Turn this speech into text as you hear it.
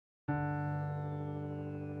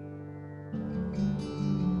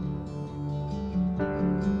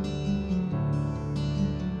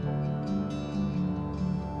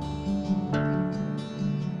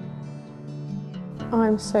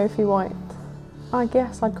I'm Sophie White. I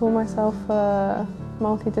guess I'd call myself a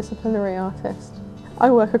multidisciplinary artist. I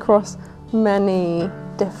work across many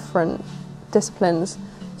different disciplines,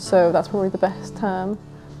 so that's probably the best term.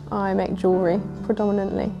 I make jewellery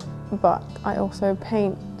predominantly, but I also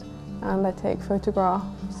paint and I take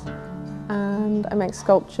photographs and I make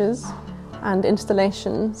sculptures and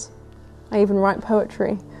installations. I even write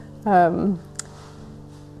poetry. I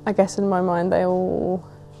guess in my mind they all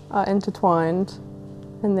are intertwined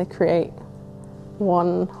and they create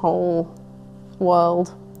one whole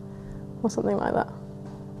world or something like that.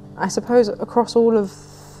 I suppose across all of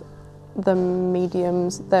the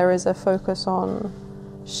mediums there is a focus on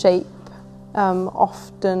shape,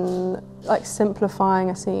 often like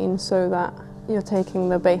simplifying a scene so that you're taking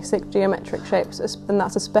the basic geometric shapes, and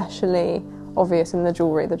that's especially obvious in the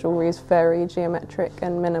jewellery. The jewellery is very geometric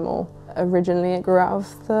and minimal. Originally it grew out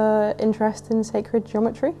of the interest in sacred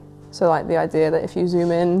geometry. So like the idea that if you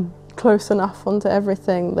zoom in close enough onto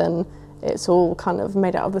everything, then it's all kind of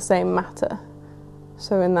made out of the same matter.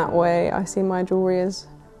 So in that way I see my jewellery as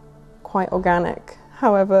quite organic.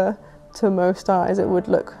 However, to most eyes it would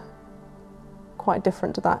look quite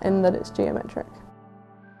different to that in that it's geometric.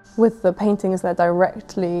 With the paintings, they're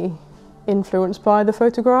directly influenced by the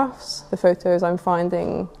photographs. The photos I'm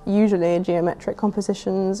finding usually geometric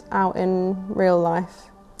compositions out in real life,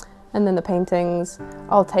 and then the paintings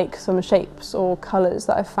I'll take some shapes or colours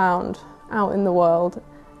that I've found out in the world,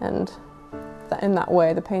 and in that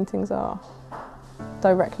way the paintings are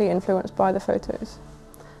directly influenced by the photos.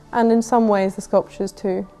 And in some ways the sculptures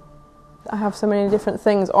too. I have so many different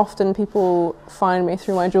things. Often people find me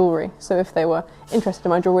through my jewellery, so if they were interested in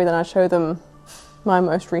my jewellery then I'd show them my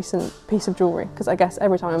most recent piece of jewellery, because I guess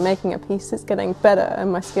every time I'm making a piece it's getting better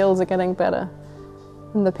and my skills are getting better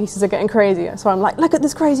and the pieces are getting crazier, so I'm like, look at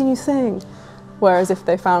this crazy new thing. Whereas if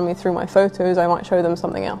they found me through my photos I might show them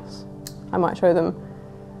something else. I might show them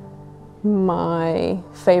my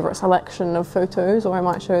favourite selection of photos, or I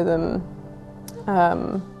might show them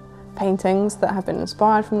paintings that have been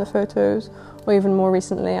inspired from the photos, or even more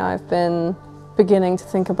recently I've been beginning to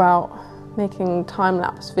think about making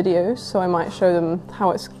time-lapse videos, so I might show them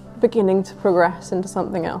how it's beginning to progress into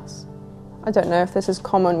something else. I don't know if this is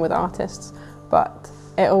common with artists, but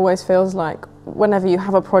it always feels like whenever you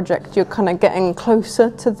have a project you're kind of getting closer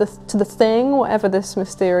to the thing, whatever this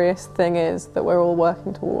mysterious thing is that we're all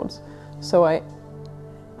working towards. So I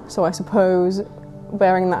suppose,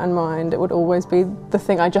 bearing that in mind, it would always be the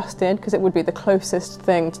thing I just did, because it would be the closest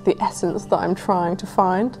thing to the essence that I'm trying to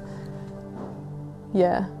find.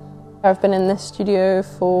 Yeah. I've been in this studio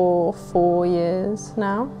for 4 years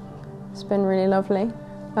now. It's been really lovely.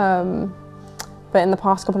 But in the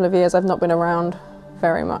past couple of years I've not been around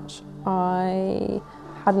very much. I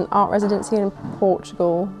had an art residency in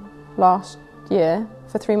Portugal last year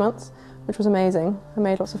for 3 months, which was amazing. I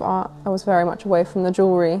made lots of art. I was very much away from the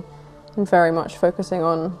jewellery and very much focusing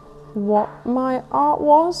on what my art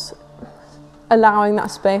was, allowing that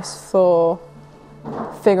space for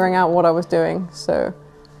figuring out what I was doing. So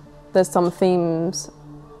there's some themes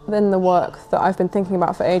in the work that I've been thinking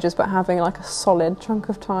about for ages, but having like a solid chunk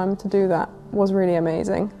of time to do that was really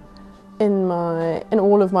amazing. In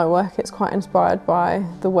all of my work it's quite inspired by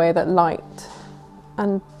the way that light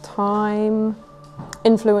and time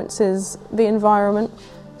influences the environment.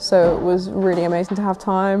 So it was really amazing to have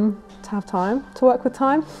time to work with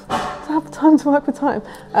time,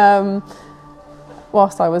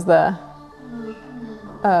 whilst I was there.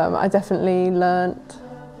 I definitely learnt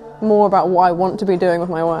more about what I want to be doing with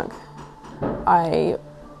my work. I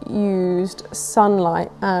used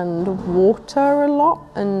sunlight and water a lot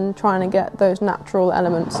and trying to get those natural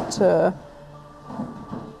elements to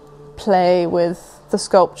play with the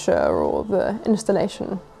sculpture or the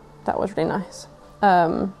installation. That was really nice.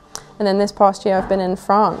 And then this past year I've been in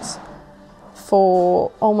France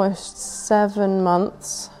for almost 7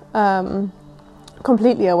 months,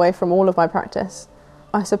 completely away from all of my practice.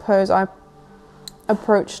 I suppose I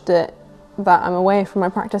approached it that I'm away from my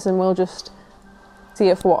practice and will just see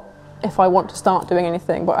if I want to start doing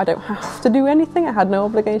anything, but I don't have to do anything. I had no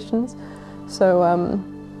obligations. So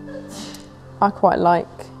I quite like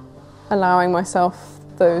allowing myself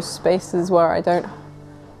those spaces where I don't,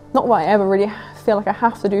 not that I ever really feel like I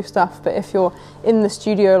have to do stuff, but if you're in the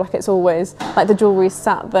studio, like it's always like the jewellery's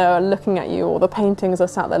sat there looking at you, or the paintings are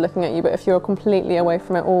sat there looking at you, but if you're completely away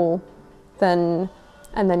from it all, then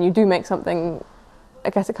you do make something, I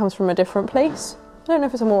guess it comes from a different place. I don't know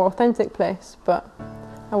if it's a more authentic place, but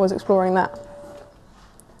I was exploring that.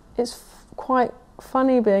 It's quite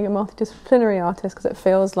funny being a multidisciplinary artist, because it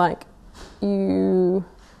feels like you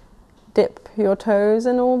dip your toes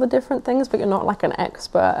in all the different things, but you're not like an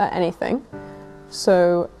expert at anything.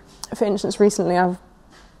 So, for instance, recently I've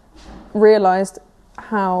realised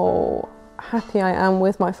how happy I am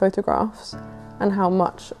with my photographs and how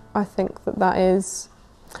much I think that is,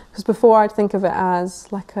 because before I'd think of it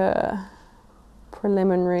as like a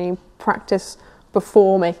preliminary practice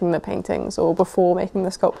before making the paintings or before making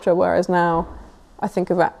the sculpture, whereas now I think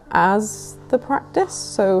of it as the practice.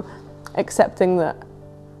 So accepting that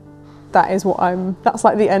is what that's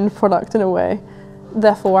like the end product in a way.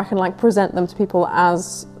 Therefore I can like present them to people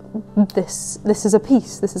as this is a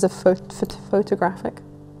piece, this is a photographic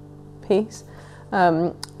piece.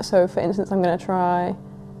 So for instance, I'm going to try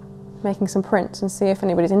making some prints and see if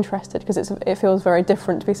anybody's interested, because it feels very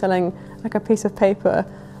different to be selling like a piece of paper.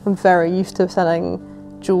 I'm very used to selling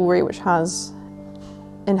jewellery which has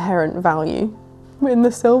inherent value in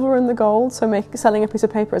the silver and the gold, so selling a piece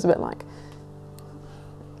of paper is a bit like,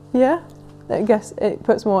 yeah, I guess it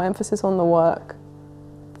puts more emphasis on the work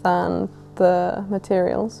than the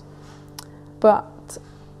materials. But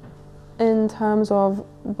in terms of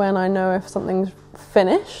when I know if something's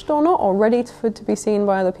finished or not, or ready to be seen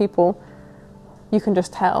by other people, you can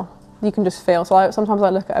just tell, you can just feel. So sometimes I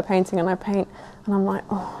look at a painting and I paint and I'm like,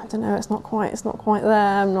 oh, I don't know, it's not quite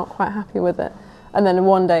there, I'm not quite happy with it. And then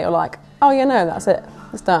one day you're like, oh yeah, no, that's it,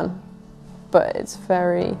 it's done. But it's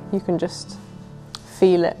you can just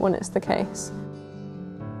feel it when it's the case.